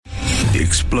The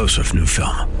explosive new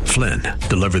film, Flynn,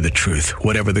 deliver the truth,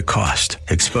 whatever the cost,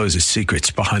 exposes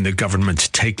secrets behind the government's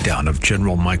takedown of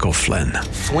General Michael Flynn.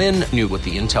 Flynn knew what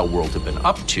the intel world had been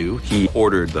up to. He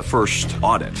ordered the first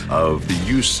audit of the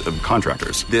use of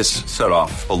contractors. This set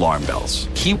off alarm bells.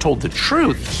 He told the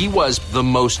truth. He was the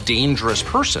most dangerous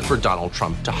person for Donald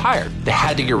Trump to hire. They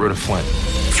had to get rid of Flynn.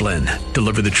 Flynn,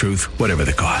 deliver the truth, whatever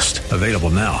the cost. Available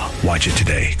now. Watch it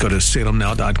today. Go to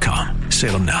salemnow.com.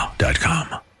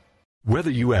 salemnow.com.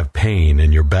 Whether you have pain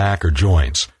in your back or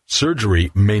joints,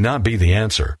 surgery may not be the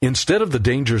answer. Instead of the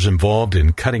dangers involved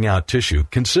in cutting out tissue,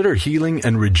 consider healing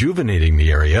and rejuvenating the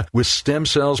area with stem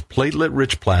cells,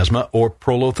 platelet-rich plasma, or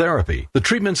prolotherapy. The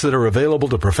treatments that are available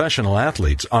to professional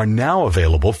athletes are now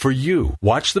available for you.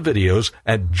 Watch the videos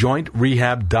at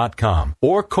jointrehab.com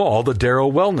or call the Darrow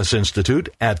Wellness Institute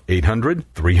at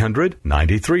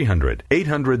 800-300-9300.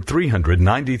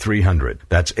 800-300-9300.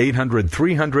 That's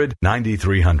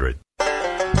 800-300-9300.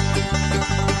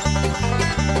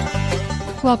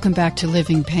 Welcome back to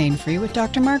Living Pain-Free with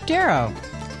Dr. Mark Darrow.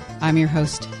 I'm your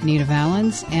host, Nita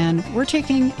Valens, and we're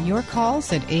taking your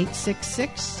calls at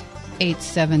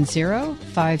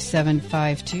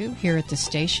 866-870-5752 here at the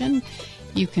station.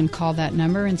 You can call that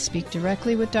number and speak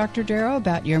directly with Dr. Darrow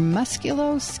about your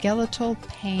musculoskeletal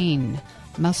pain,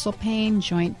 muscle pain,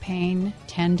 joint pain,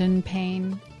 tendon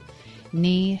pain,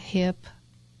 knee, hip,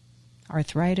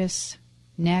 arthritis,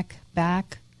 neck,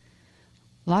 back.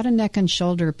 A lot of neck and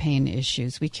shoulder pain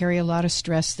issues. We carry a lot of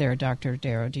stress there, Dr.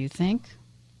 Darrow, do you think?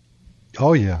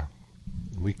 Oh, yeah.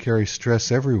 We carry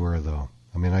stress everywhere, though.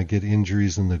 I mean, I get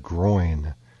injuries in the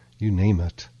groin. You name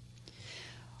it.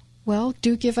 Well,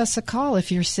 do give us a call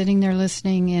if you're sitting there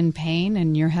listening in pain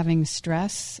and you're having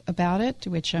stress about it,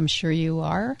 which I'm sure you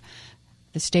are.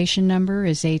 The station number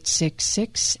is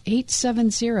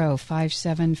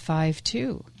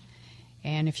 866-870-5752.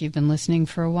 And if you've been listening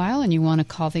for a while and you want to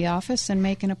call the office and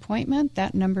make an appointment,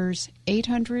 that number's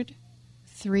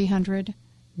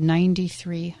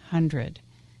 800-300-9300.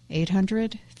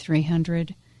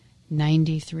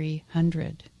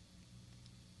 800-300-9300.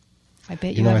 I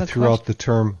bet you have a threw out the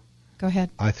term. Go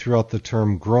ahead. I threw out the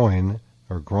term groin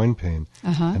or groin pain,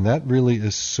 and that really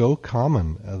is so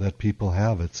common that people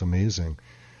have. It's amazing.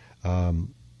 I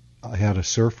had a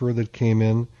surfer that came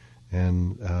in,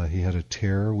 and he had a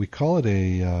tear. We call it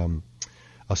a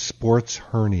sports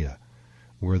hernia,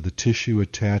 where the tissue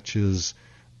attaches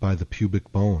by the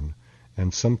pubic bone,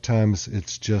 and sometimes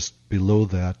it's just below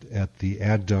that at the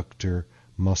adductor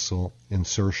muscle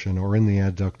insertion or in the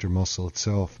adductor muscle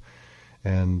itself.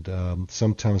 And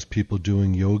sometimes people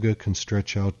doing yoga can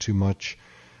stretch out too much.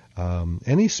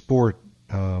 Any sport,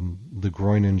 the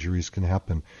groin injuries can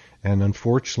happen. And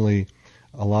unfortunately,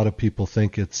 a lot of people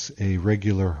think it's a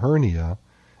regular hernia,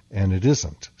 and it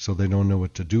isn't. So they don't know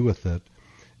what to do with it,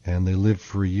 and they live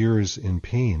for years in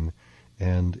pain.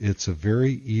 And it's a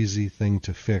very easy thing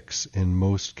to fix in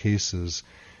most cases.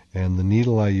 And the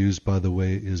needle I use, by the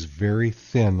way, is very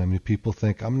thin. I mean, people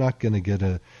think I'm not going to get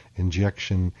an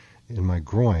injection in my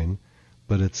groin,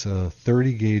 but it's a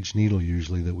 30-gauge needle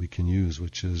usually that we can use,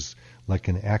 which is like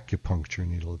an acupuncture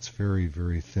needle. It's very,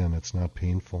 very thin. It's not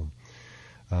painful.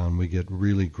 We get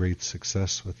really great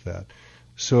success with that.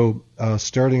 So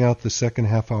starting out the second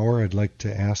half hour, I'd like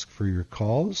to ask for your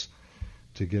calls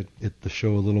to get the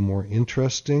show a little more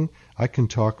interesting. I can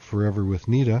talk forever with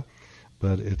Nita,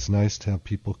 but it's nice to have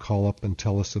people call up and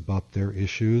tell us about their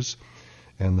issues.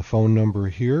 And the phone number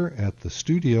here at the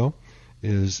studio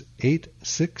is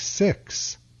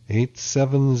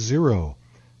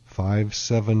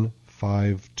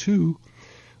 866-870-5752.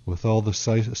 With all the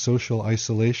social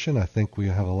isolation, I think we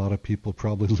have a lot of people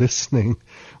probably listening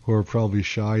who are probably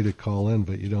shy to call in,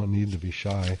 but you don't need to be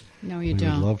shy. No, you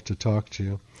don't. We'd love to talk to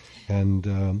you.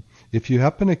 And if you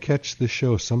happen to catch the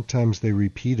show, sometimes they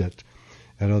repeat it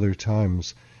at other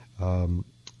times.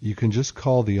 You can just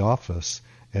call the office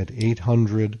at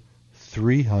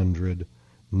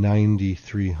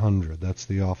 800-300-9300. That's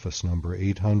the office number,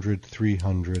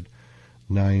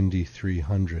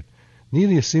 800-300-9300.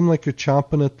 Nita, you seem like you're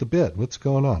chomping at the bit. What's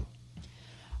going on?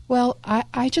 Well,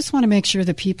 I just want to make sure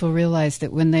that people realize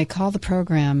that when they call the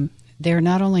program, they're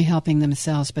not only helping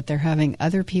themselves, but they're having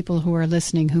other people who are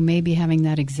listening who may be having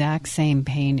that exact same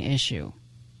pain issue.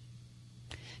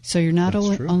 So you're not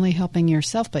only helping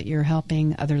yourself, but you're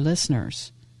helping other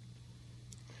listeners.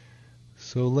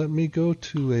 So let me go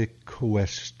to a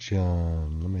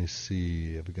question. Let me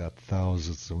see. I've got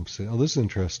thousands of them. Oh, this is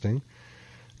interesting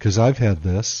because I've had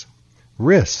this.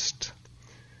 Wrist.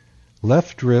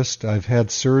 Left wrist. I've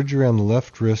had surgery on the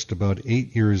left wrist about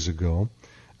 8 years ago.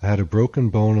 I had a broken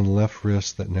bone in the left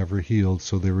wrist that never healed,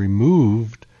 so they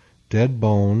removed dead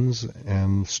bones,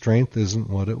 and strength isn't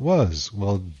what it was.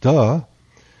 Well, duh.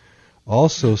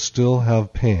 Also still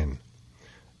have pain.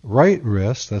 Right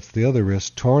wrist, that's the other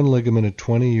wrist, torn ligament at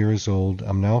 20 years old.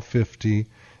 I'm now 50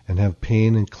 and have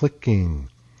pain and clicking.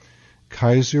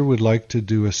 Kaiser would like to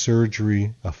do a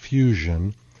surgery, a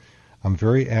fusion. I'm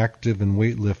very active in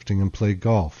weightlifting and play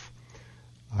golf.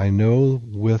 I know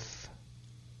with...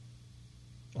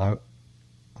 I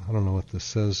don't know what this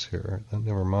says here.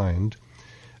 Never mind.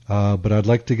 But I'd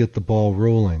like to get the ball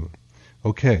rolling.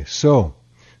 Okay, so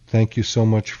thank you so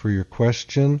much for your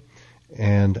question.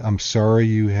 And I'm sorry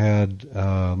you had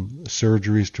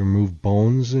surgeries to remove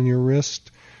bones in your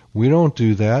wrist. We don't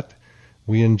do that.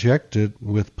 We inject it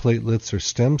with platelets or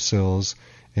stem cells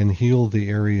and heal the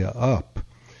area up.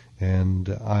 And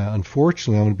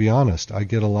unfortunately, I'm going to be honest, I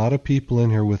get a lot of people in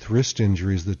here with wrist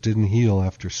injuries that didn't heal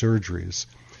after surgeries.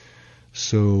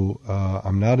 So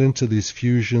I'm not into these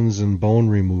fusions and bone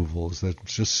removals.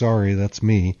 That's just sorry, that's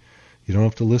me. You don't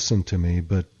have to listen to me,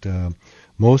 but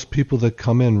most people that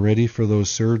come in ready for those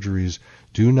surgeries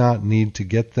do not need to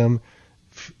get them,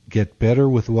 get better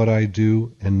with what I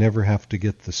do, and never have to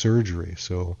get the surgery.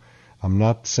 So I'm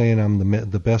not saying I'm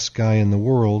the best guy in the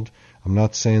world. I'm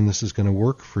not saying this is going to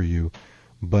work for you.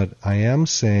 But I am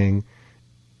saying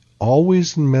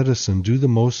always in medicine, do the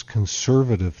most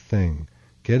conservative thing.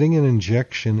 Getting an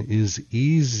injection is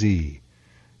easy.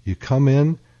 You come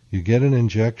in, you get an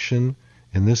injection.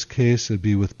 In this case, it'd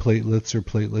be with platelets or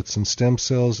platelets and stem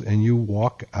cells, and you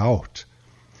walk out.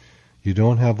 You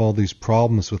don't have all these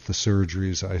problems with the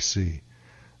surgeries I see.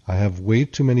 I have way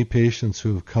too many patients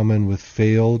who have come in with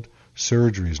failed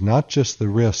surgeries, not just the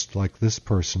wrist like this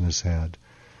person has had,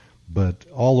 but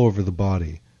all over the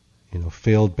body. You know,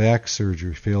 failed back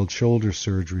surgery, failed shoulder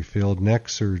surgery, failed neck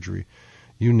surgery,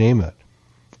 you name it.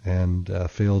 And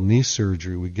failed knee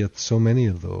surgery. We get so many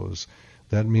of those.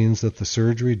 That means that the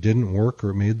surgery didn't work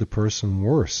or made the person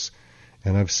worse.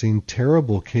 And I've seen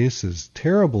terrible cases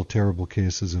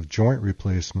of joint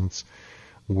replacements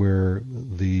where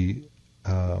the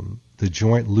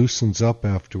joint loosens up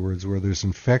afterwards, where there's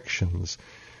infections,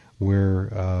 where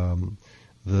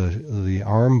the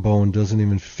arm bone doesn't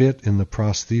even fit in the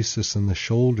prosthesis in the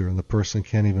shoulder, and the person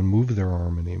can't even move their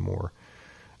arm anymore.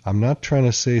 I'm not trying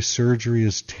to say surgery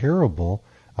is terrible.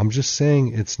 I'm just saying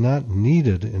it's not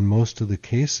needed in most of the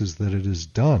cases that it is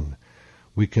done.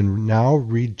 We can now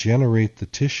regenerate the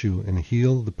tissue and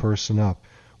heal the person up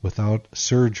without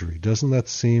surgery. Doesn't that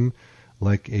seem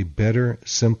like a better,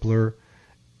 simpler,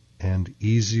 and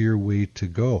easier way to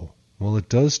go? Well, it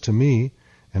does to me,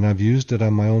 and I've used it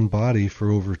on my own body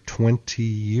for over 20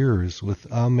 years with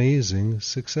amazing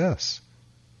success.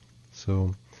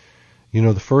 So, you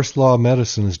know, the first law of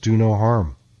medicine is do no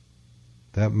harm.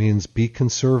 That means be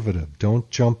conservative. Don't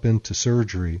jump into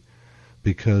surgery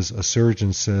because a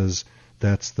surgeon says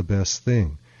that's the best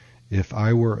thing. If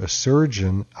I were a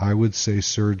surgeon, I would say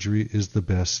surgery is the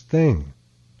best thing.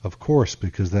 Of course,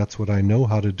 because that's what I know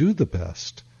how to do the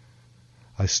best.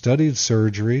 I studied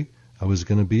surgery. I was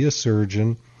going to be a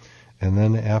surgeon. And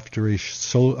then after a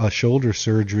shoulder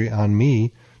surgery on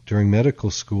me during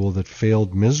medical school that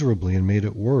failed miserably and made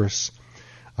it worse,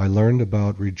 I learned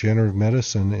about regenerative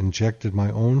medicine, injected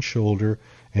my own shoulder,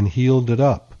 and healed it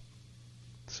up.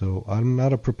 So I'm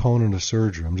not a proponent of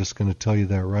surgery. I'm just going to tell you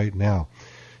that right now.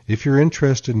 If you're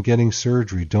interested in getting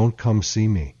surgery, don't come see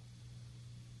me.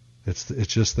 It's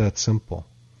just that simple.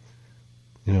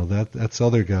 You know, that's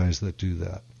other guys that do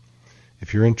that.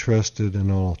 If you're interested in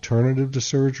an alternative to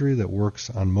surgery that works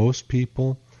on most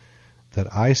people,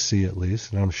 that I see at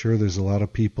least, and I'm sure there's a lot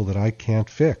of people that I can't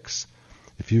fix.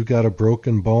 If you've got a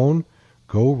broken bone,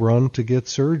 go run to get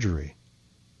surgery.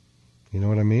 You know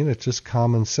what I mean? It's just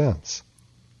common sense.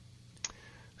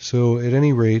 So at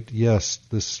any rate, yes,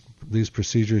 these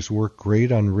procedures work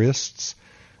great on wrists.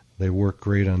 They work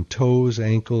great on toes,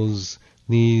 ankles,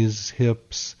 knees,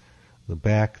 hips, the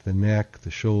back, the neck,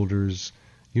 the shoulders,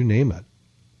 you name it.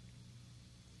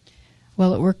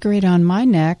 Well, it worked great on my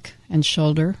neck and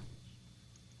shoulder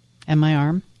and my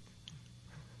arm.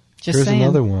 Just Here's saying.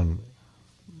 Another one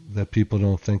that people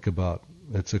don't think about.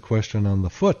 It's a question on the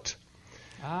foot.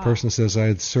 Person says, I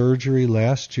had surgery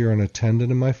last year on a tendon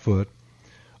in my foot,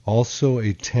 also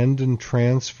a tendon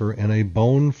transfer and a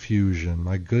bone fusion.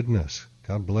 My goodness,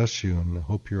 God bless you, and I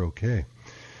hope you're okay.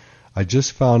 I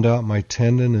just found out my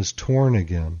tendon is torn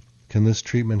again. Can this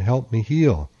treatment help me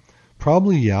heal?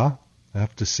 Probably, yeah. I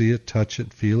have to see it, touch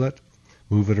it, feel it,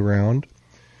 move it around.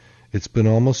 It's been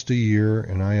almost a year,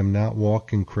 and I am not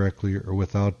walking correctly or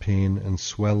without pain and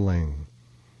swelling.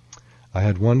 I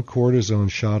had one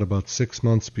cortisone shot about 6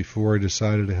 months before I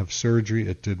decided to have surgery.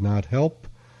 It did not help.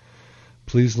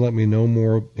 Please let me know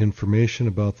more information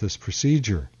about this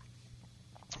procedure.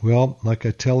 Well, like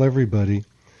I tell everybody,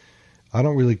 I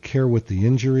don't really care what the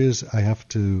injury is. I have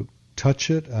to touch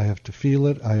it, I have to feel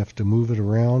it, I have to move it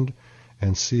around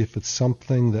and see if it's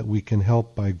something that we can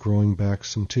help by growing back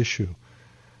some tissue.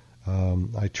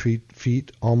 I treat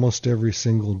feet almost every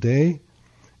single day,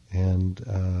 and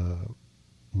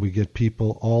we get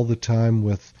people all the time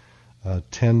with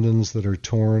tendons that are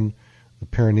torn, the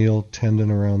peroneal tendon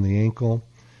around the ankle,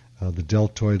 the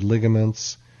deltoid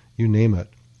ligaments, you name it.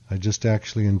 I just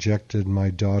actually injected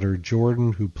my daughter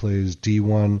Jordan, who plays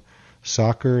D1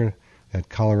 soccer at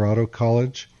Colorado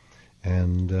College,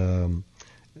 and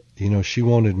she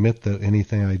won't admit that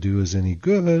anything I do is any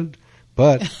good,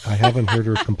 but I haven't heard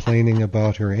her complaining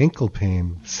about her ankle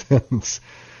pain since.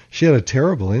 She had a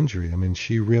terrible injury. I mean,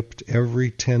 she ripped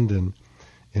every tendon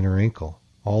in her ankle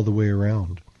all the way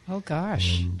around. Oh,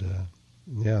 gosh. And,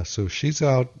 so she's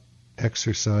out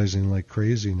exercising like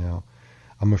crazy now.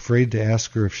 I'm afraid to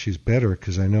ask her if she's better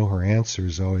because I know her answer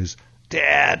is always,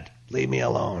 "Dad, leave me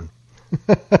alone."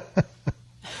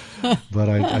 But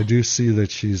I do see that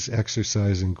she's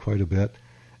exercising quite a bit,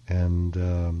 and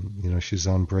she's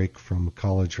on break from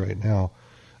college right now.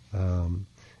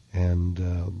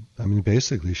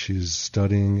 Basically she's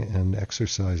studying and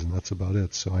exercising. That's about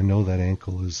it. So I know that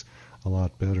ankle is a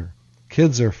lot better.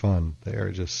 Kids are fun. They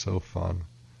are just so fun.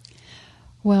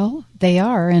 Well, they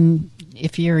are, and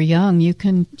if you're young, you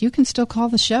can still call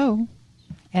the show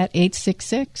at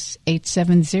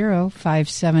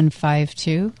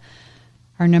 866-870-5752.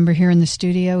 Our number here in the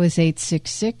studio is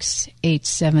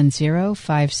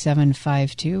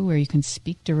 866-870-5752, where you can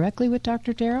speak directly with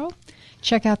Dr. Darrow.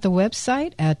 Check out the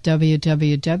website at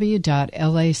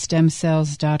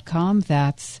www.lastemcells.com.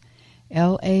 That's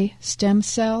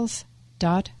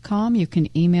lastemcells.com. You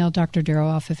can email Dr. Darrow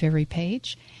off of every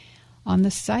page on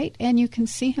the site, and you can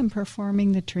see him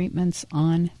performing the treatments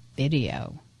on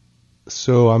video.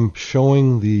 So I'm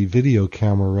showing the video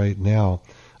camera right now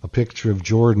a picture of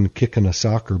Jordan kicking a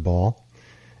soccer ball,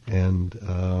 and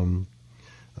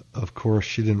of course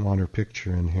she didn't want her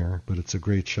picture in here, but it's a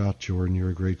great shot, Jordan. You're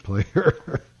a great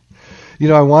player.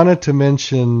 I wanted to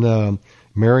mention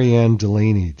Marianne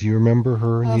Delaney. Do you remember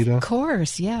her, Anita? Of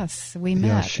course, yes. We met.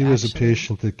 Yeah, she was a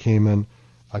patient that came in.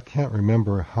 I can't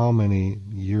remember how many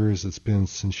years it's been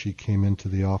since she came into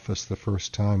the office the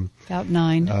first time. About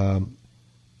 9.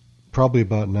 Probably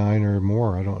about 9 or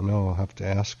more. I don't know. I'll have to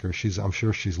ask her. I'm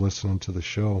sure she's listening to the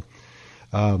show.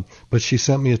 But she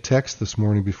sent me a text this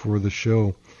morning before the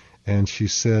show, and she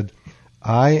said,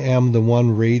 "I am the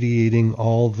one radiating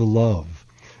all the love."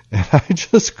 And I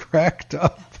just cracked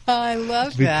up. I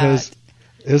love because that.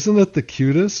 Isn't it the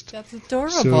cutest? That's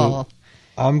adorable. So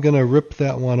I'm going to rip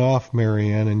that one off,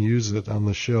 Marianne, and use it on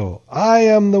the show. I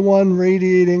am the one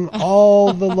radiating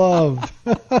all the love.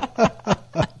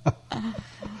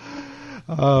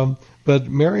 But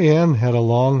Marianne had a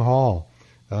long haul,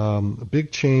 a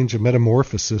big change, a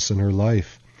metamorphosis in her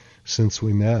life since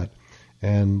we met.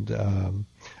 And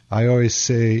I always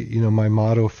say, my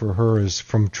motto for her is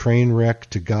from train wreck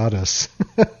to goddess.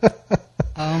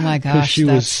 Oh, my gosh,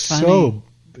 that's funny.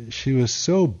 She was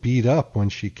so beat up when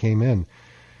she came in.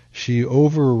 She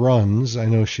overruns. I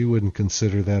know she wouldn't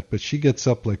consider that, but she gets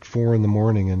up like 4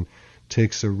 a.m. and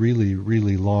takes a really,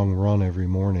 really long run every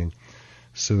morning.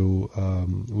 So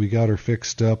we got her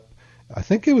fixed up. I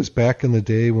think it was back in the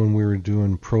day when we were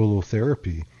doing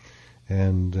prolotherapy.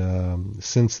 And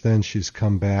since then she's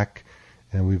come back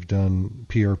and we've done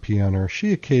PRP on her.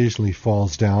 She occasionally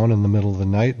falls down in the middle of the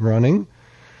night running.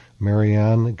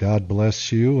 Marianne, God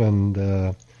bless you,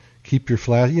 and keep your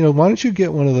flash. Why don't you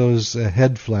get one of those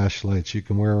head flashlights you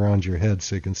can wear around your head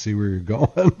so you can see where you're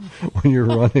going when you're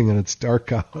running and it's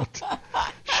dark out.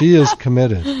 She is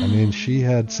committed. I mean, she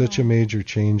had such a major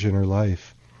change in her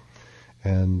life.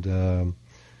 And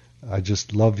I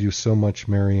just love you so much,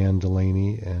 Marianne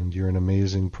Delaney, and you're an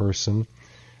amazing person.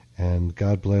 And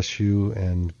God bless you,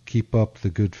 and keep up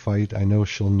the good fight. I know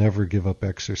she'll never give up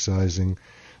exercising,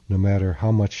 no matter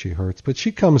how much she hurts. But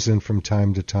she comes in from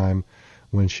time to time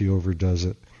when she overdoes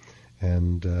it.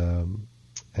 And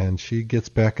she gets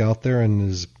back out there and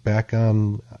is back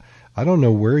on. I don't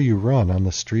know where you run, on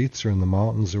the streets or in the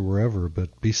mountains or wherever,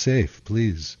 but be safe,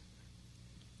 please.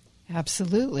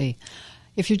 Absolutely.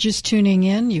 If you're just tuning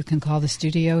in, you can call the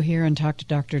studio here and talk to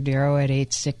Dr. Darrow at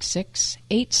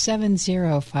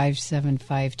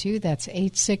 866-870-5752. That's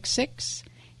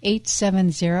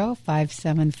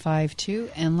 866-870-5752.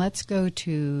 And let's go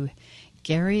to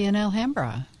Gary in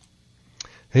Alhambra.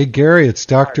 Hey, Gary, it's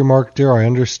Dr. Mark Darrow. I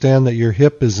understand that your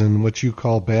hip is in what you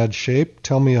call bad shape.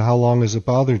 Tell me, how long has it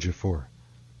bothered you for?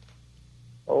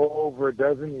 over a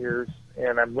dozen years,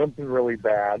 and I'm limping really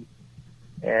bad.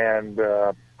 And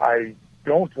I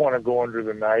don't want to go under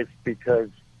the knife because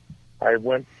I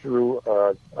went through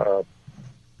a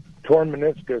torn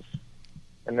meniscus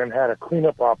and then had a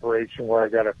cleanup operation where I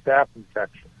got a staph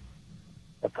infection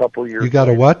a couple years. You got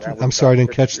a what? I'm sorry, I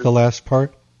didn't catch the last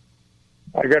part.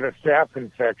 I got a staph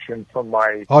infection from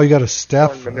my. Oh, you got a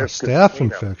staph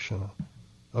infection.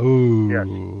 Oh.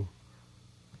 Yes.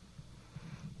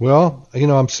 Well,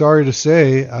 I'm sorry to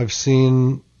say I've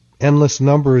seen endless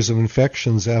numbers of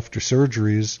infections after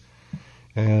surgeries,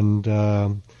 and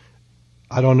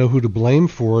I don't know who to blame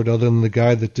for it other than the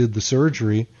guy that did the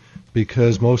surgery,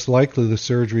 because most likely the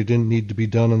surgery didn't need to be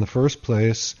done in the first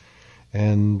place.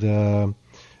 And, I'm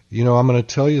going to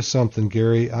tell you something,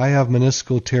 Gary. I have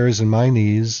meniscal tears in my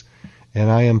knees,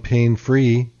 and I am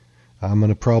pain-free. I'm going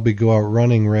to probably go out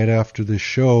running right after this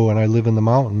show, and I live in the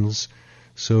mountains,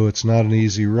 so it's not an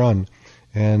easy run.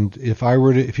 And if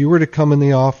you were to come in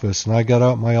the office and I got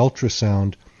out my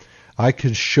ultrasound, I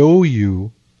could show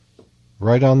you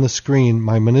right on the screen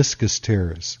my meniscus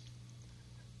tears.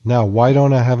 Now, why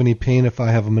don't I have any pain if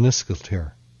I have a meniscal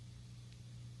tear?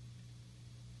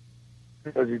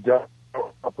 Because you dealt with it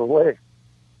the proper way.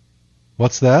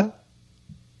 What's that?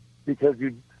 Because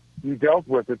you dealt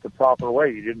with it the proper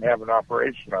way. You didn't have an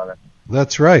operation on it.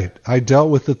 That's right. I dealt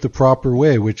with it the proper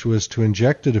way, which was to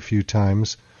inject it a few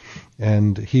times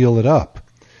and heal it up.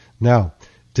 Now,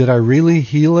 did I really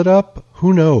heal it up?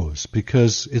 Who knows,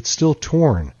 because it's still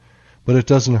torn, but it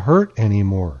doesn't hurt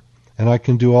anymore, and I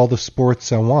can do all the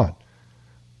sports I want.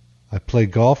 I play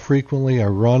golf frequently. I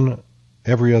run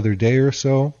every other day or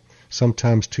so,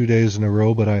 sometimes 2 days in a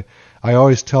row, but I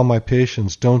always tell my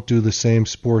patients, don't do the same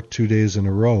sport 2 days in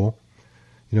a row.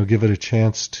 Give it a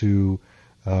chance to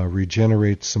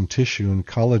regenerate some tissue and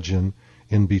collagen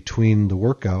in between the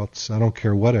workouts. I don't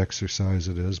care what exercise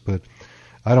it is, but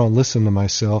I don't listen to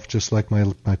myself just like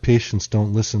my patients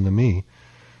don't listen to me.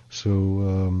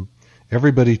 So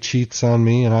everybody cheats on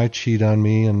me, and I cheat on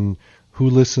me, and who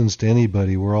listens to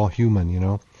anybody? We're all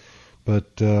human,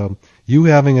 But you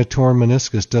having a torn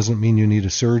meniscus doesn't mean you need a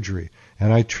surgery.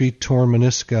 And I treat torn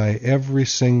menisci every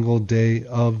single day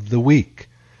of the week.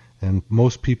 And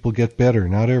most people get better.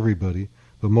 Not everybody,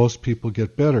 but most people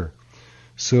get better.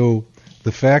 So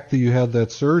the fact that you had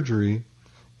that surgery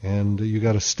and you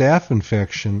got a staph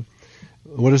infection,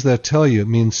 what does that tell you? It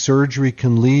means surgery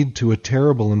can lead to a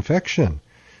terrible infection.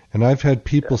 And I've had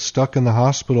people stuck in the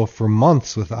hospital for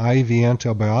months with IV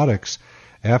antibiotics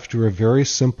after a very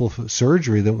simple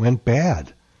surgery that went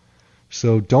bad.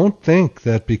 So don't think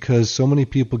that because so many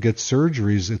people get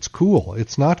surgeries, it's cool.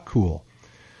 It's not cool.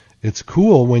 It's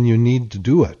cool when you need to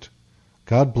do it.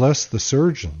 God bless the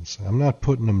surgeons. I'm not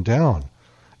putting them down.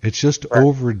 It's just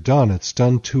overdone. It's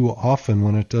done too often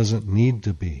when it doesn't need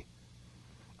to be.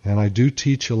 And I do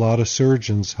teach a lot of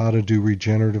surgeons how to do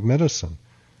regenerative medicine.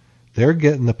 They're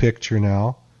getting the picture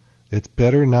now. It's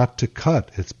better not to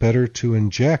cut. It's better to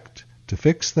inject to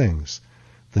fix things.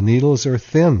 The needles are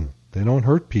thin. They don't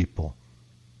hurt people.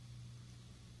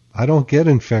 I don't get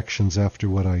infections after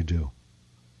what I do.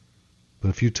 But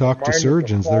if you talk to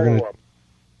surgeons, they're going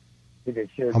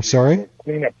to... I'm sorry?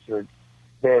 Cleanup surgery.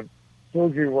 The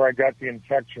surgery where I got the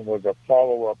infection was a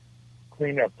follow-up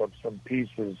cleanup of some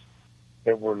pieces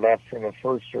that were left from the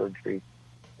first surgery.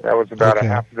 That was about a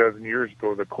half a dozen years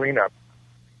ago, the cleanup.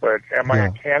 But am I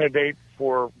a candidate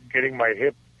for getting my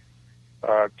hip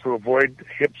to avoid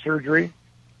hip surgery?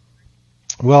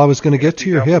 Well, I was going to get to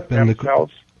your hip. And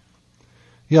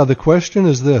the question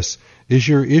is this. Is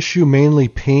your issue mainly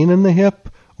pain in the hip,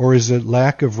 or is it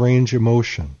lack of range of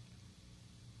motion?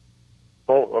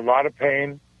 Oh, a lot of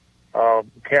pain.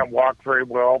 Can't walk very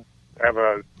well. Have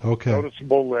a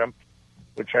noticeable limp,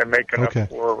 which I make enough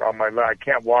for on my leg. I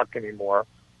can't walk anymore.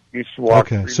 Used to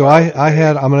walk. Okay, so I'm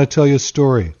going to tell you a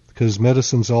story, because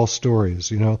medicine's all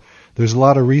stories. There's a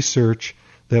lot of research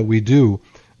that we do,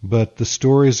 but the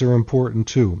stories are important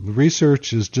too. The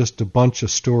research is just a bunch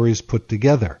of stories put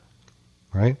together,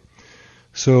 right?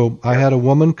 So I had a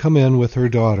woman come in with her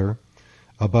daughter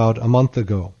about a month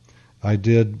ago. I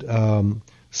did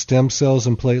stem cells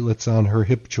and platelets on her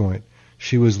hip joint.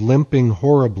 She was limping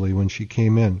horribly when she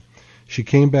came in. She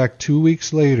came back 2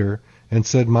 weeks later and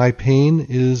said, my pain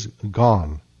is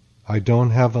gone. I don't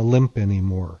have a limp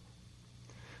anymore.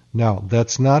 Now,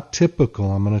 that's not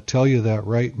typical. I'm going to tell you that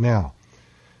right now,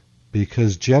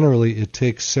 because generally it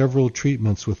takes several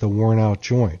treatments with a worn-out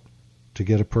joint to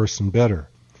get a person better.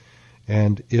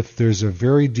 And if there's a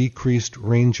very decreased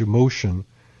range of motion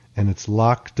and it's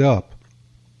locked up,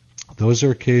 those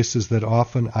are cases that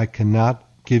often I cannot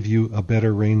give you a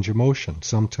better range of motion.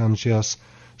 Sometimes yes,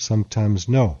 sometimes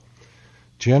no.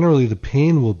 Generally, the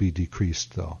pain will be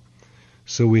decreased, though.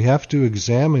 So we have to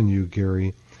examine you,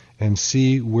 Gary, and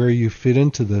see where you fit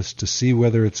into this to see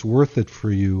whether it's worth it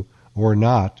for you or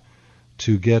not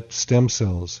to get stem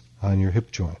cells on your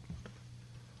hip joint.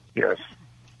 Yes.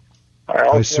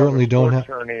 I certainly don't have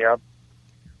hernia,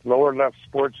 lower left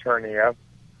sports hernia,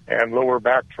 and lower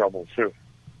back trouble, too.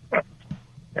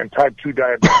 And type 2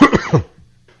 diabetes.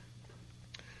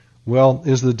 Well,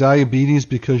 is the diabetes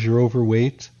because you're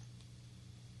overweight?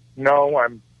 No,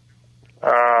 I'm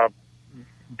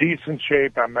decent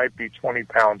shape. I might be 20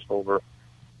 pounds over.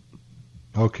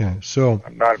 Okay, so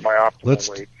I'm not at my optimal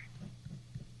weight.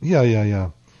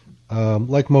 Yeah.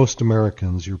 Like most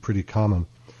Americans, you're pretty common.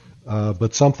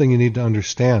 But something you need to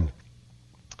understand.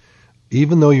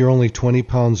 Even though you're only 20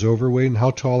 pounds overweight, and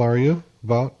how tall are you?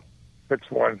 About?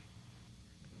 6'1".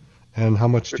 And how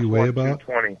much do you weigh about?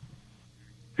 220.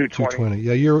 220.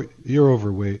 Yeah, you're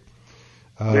overweight.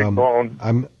 Big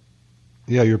bone.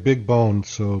 You're big bone,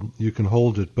 so you can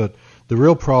hold it. But the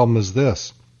real problem is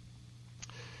this.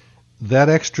 That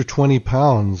extra 20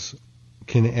 pounds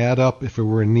can add up, if it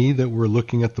were a knee that we're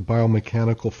looking at the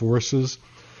biomechanical forces,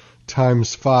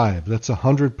 times 5. That's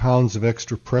 100 pounds of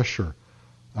extra pressure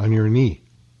on your knee.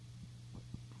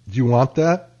 Do you want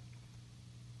that?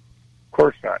 Of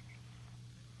course not.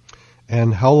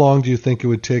 And how long do you think it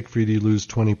would take for you to lose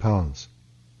 20 pounds?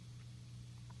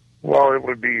 Well, it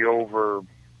would be over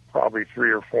probably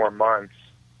 3 or 4 months,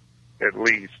 at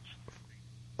least.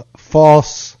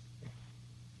 False.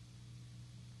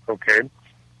 Okay.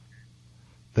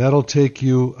 That'll take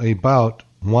you about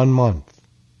 1 month.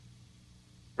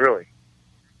 Really?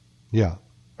 Yeah.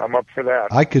 I'm up for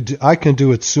that. I can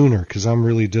do it sooner because I'm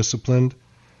really disciplined.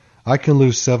 I can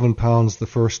lose 7 pounds the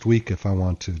first week if I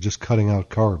want to, just cutting out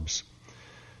carbs.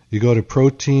 You go to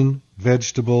protein,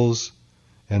 vegetables,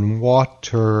 and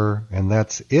water, and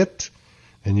that's it.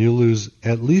 And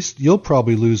you'll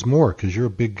probably lose more because you're a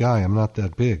big guy. I'm not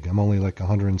that big. I'm only like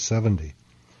 170.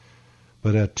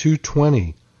 But at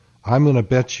 220, I'm going to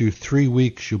bet you 3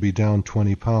 weeks you'll be down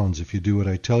 20 pounds if you do what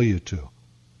I tell you to.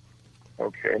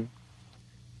 Okay.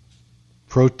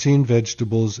 Protein,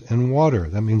 vegetables, and water.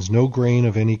 That means no grain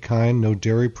of any kind, no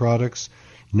dairy products,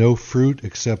 no fruit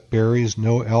except berries,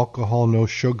 no alcohol, no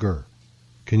sugar.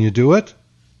 Can you do it?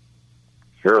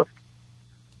 Sure.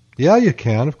 Yeah, you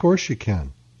can. Of course you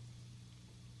can.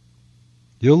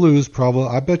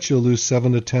 I bet you'll lose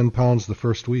 7 to 10 pounds the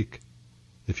first week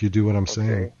if you do what I'm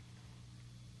saying.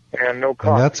 And no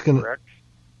coffee, correct?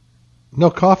 No,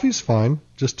 coffee's fine.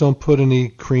 Just don't put any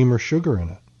cream or sugar in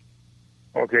it.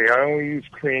 Okay, I only use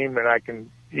cream, and I can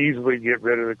easily get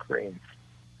rid of the cream.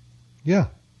 Yeah.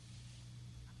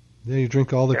 Yeah, you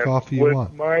drink all the coffee you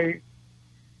want. My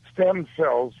stem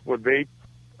cells, would they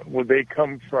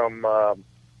come from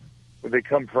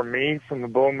me, from the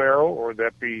bone marrow, or would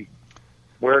that be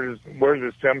where do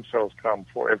the stem cells come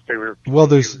for if they were? Well,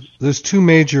 there's 2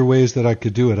 major ways that I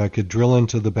could do it. I could drill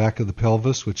into the back of the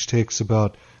pelvis, which takes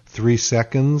about 3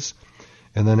 seconds,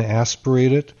 and then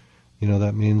aspirate it.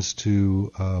 That means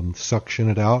to suction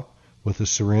it out with a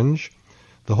syringe.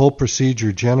 The whole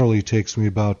procedure generally takes me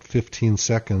about 15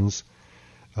 seconds.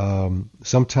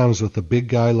 Sometimes with a big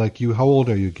guy like you. How old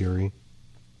are you, Gary?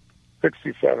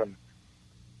 67.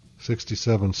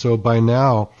 67. So by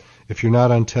now, if you're not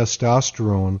on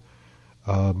testosterone,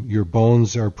 your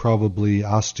bones are probably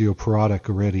osteoporotic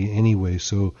already anyway,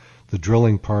 so the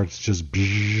drilling part's just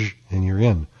bzzz, and you're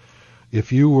in.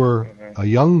 If you were a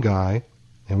young guy,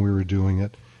 and we were doing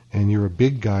it, and you're a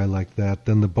big guy like that,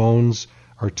 then the bones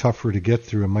are tougher to get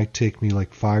through. It might take me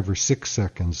like 5 or 6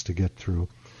 seconds to get through.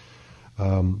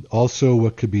 Also,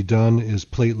 what could be done is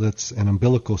platelets and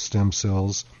umbilical stem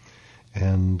cells,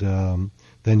 and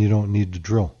then you don't need to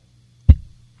drill.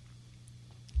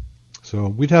 So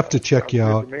we'd have to check you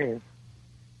out.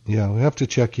 Yeah, we have to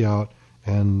check you out,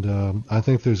 and I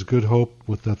think there's good hope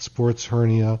with that sports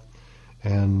hernia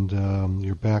and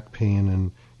your back pain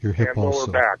and your hip and also.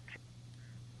 Lower back.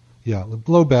 Yeah,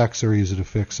 low backs are easy to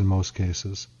fix in most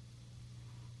cases.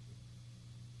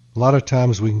 A lot of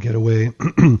times we can get away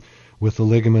with the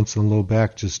ligaments and low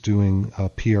back just doing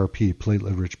PRP,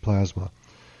 platelet-rich plasma.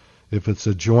 If it's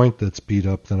a joint that's beat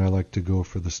up, then I like to go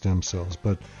for the stem cells.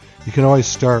 But you can always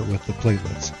start with the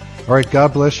platelets. All right,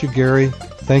 God bless you, Gary.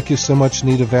 Thank you so much,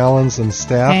 Nita Valens and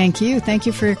staff. Thank you. Thank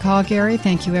you for your call, Gary.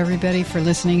 Thank you, everybody, for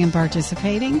listening and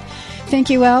participating. Thank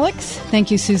you, Alex. Thank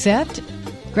you, Suzette.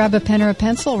 Grab a pen or a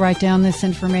pencil, write down this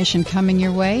information coming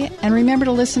your way, and remember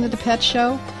to listen to The Pet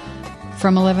Show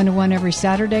from 11 to 1 every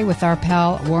Saturday with our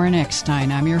pal Warren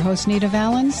Eckstein. I'm your host, Nita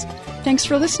Valens. Thanks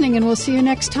for listening, and we'll see you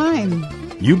next time.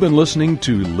 You've been listening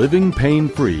to Living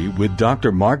Pain-Free with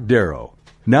Dr. Mark Darrow.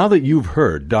 Now that you've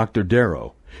heard Dr.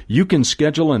 Darrow, you can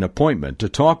schedule an appointment to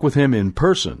talk with him in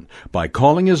person by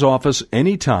calling his office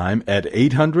anytime at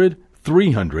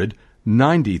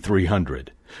 800-300-9300.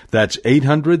 That's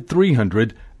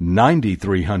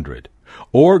 800-300-9300.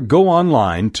 Or go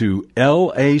online to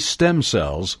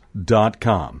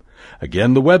lastemcells.com.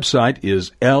 Again, the website is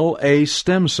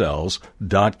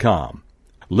lastemcells.com.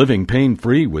 Living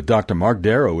Pain-Free with Dr. Mark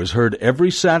Darrow is heard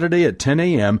every Saturday at 10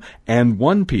 a.m. and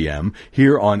 1 p.m.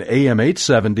 here on AM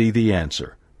 870 The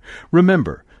Answer.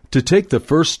 Remember, to take the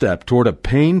first step toward a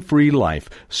pain-free life,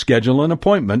 schedule an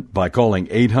appointment by calling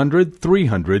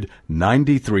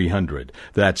 800-300-9300.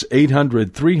 That's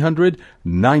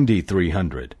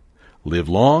 800-300-9300. Live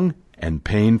long and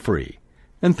pain-free.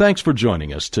 And thanks for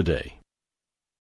joining us today.